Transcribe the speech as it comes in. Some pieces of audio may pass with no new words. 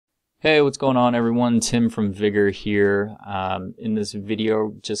Hey, what's going on everyone? Tim from Vygir here. In this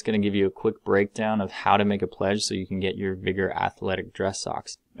video, just going to give you a quick breakdown of how to make a pledge so you can get your Vygir Athletic Dress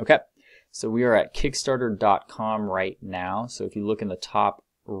Socks. Okay, so we are at Kickstarter.com right now. So if you look in the top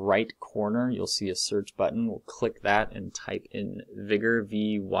right corner, you'll see a search button. We'll click that and type in Vygir,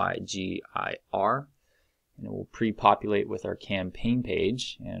 V-Y-G-I-R. And it will pre-populate with our campaign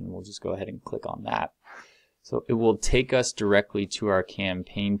page, and we'll just go ahead and click on that. So it will take us directly to our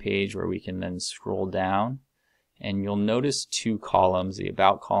campaign page where we can then scroll down, and you'll notice two columns, the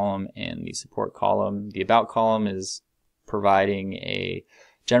About column and the Support column. The About column is providing a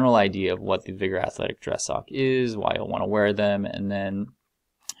general idea of what the Vygir Athletic Dress Sock is, why you'll want to wear them, and then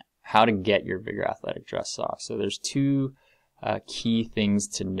how to get your Vygir Athletic Dress Socks. So there's two key things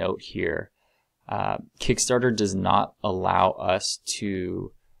to note here. Kickstarter does not allow us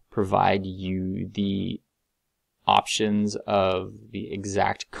to provide you the options of the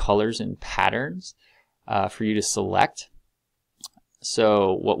exact colors and patterns for you to select.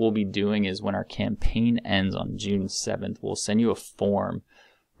 So what we'll be doing is when our campaign ends on June 7th, we'll send you a form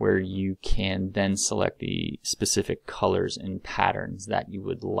where you can then select the specific colors and patterns that you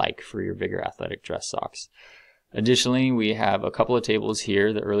would like for your Vygir Athletic Dress Socks. Additionally, we have a couple of tables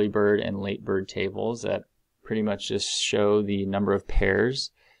here, the early bird and late bird tables, that pretty much just show the number of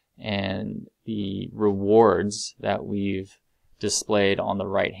pairs and the rewards that we've displayed on the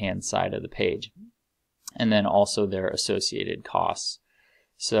right hand side of the page, and then also their associated costs.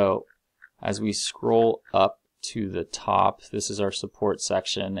 So as we scroll up to the top, this is our support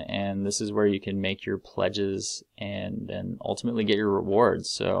section, and this is where you can make your pledges and then ultimately get your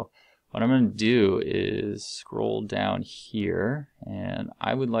rewards. So what I'm going to do is scroll down here, and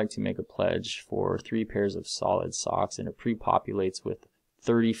I would like to make a pledge for 3 pairs of solid socks, and it pre-populates with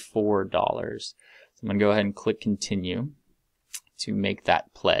 $34. So I'm going to go ahead and click continue to make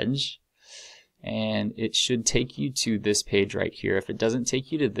that pledge, and it should take you to this page right here. If it doesn't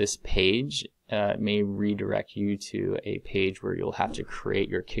take you to this page, it may redirect you to a page where you'll have to create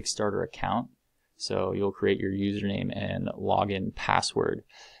your Kickstarter account. So you'll create your username and login password.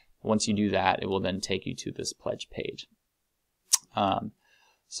 Once you do that, it will then take you to this pledge page.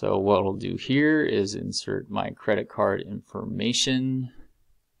 So what we'll do here is insert my credit card information,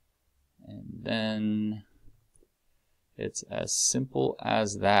 and then it's as simple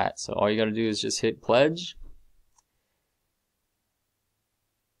as that. So all you got to do is just hit pledge,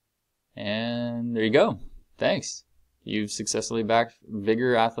 and there you go. Thanks. You've successfully backed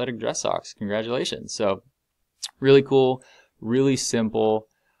Vygir Athletic Dress Socks. Congratulations. So really cool, really simple.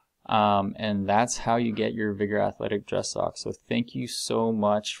 And that's how you get your Vygir Athletic Dress Socks. So thank you so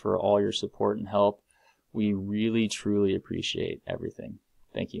much for all your support and help. We really, truly appreciate everything.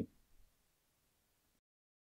 Thank you.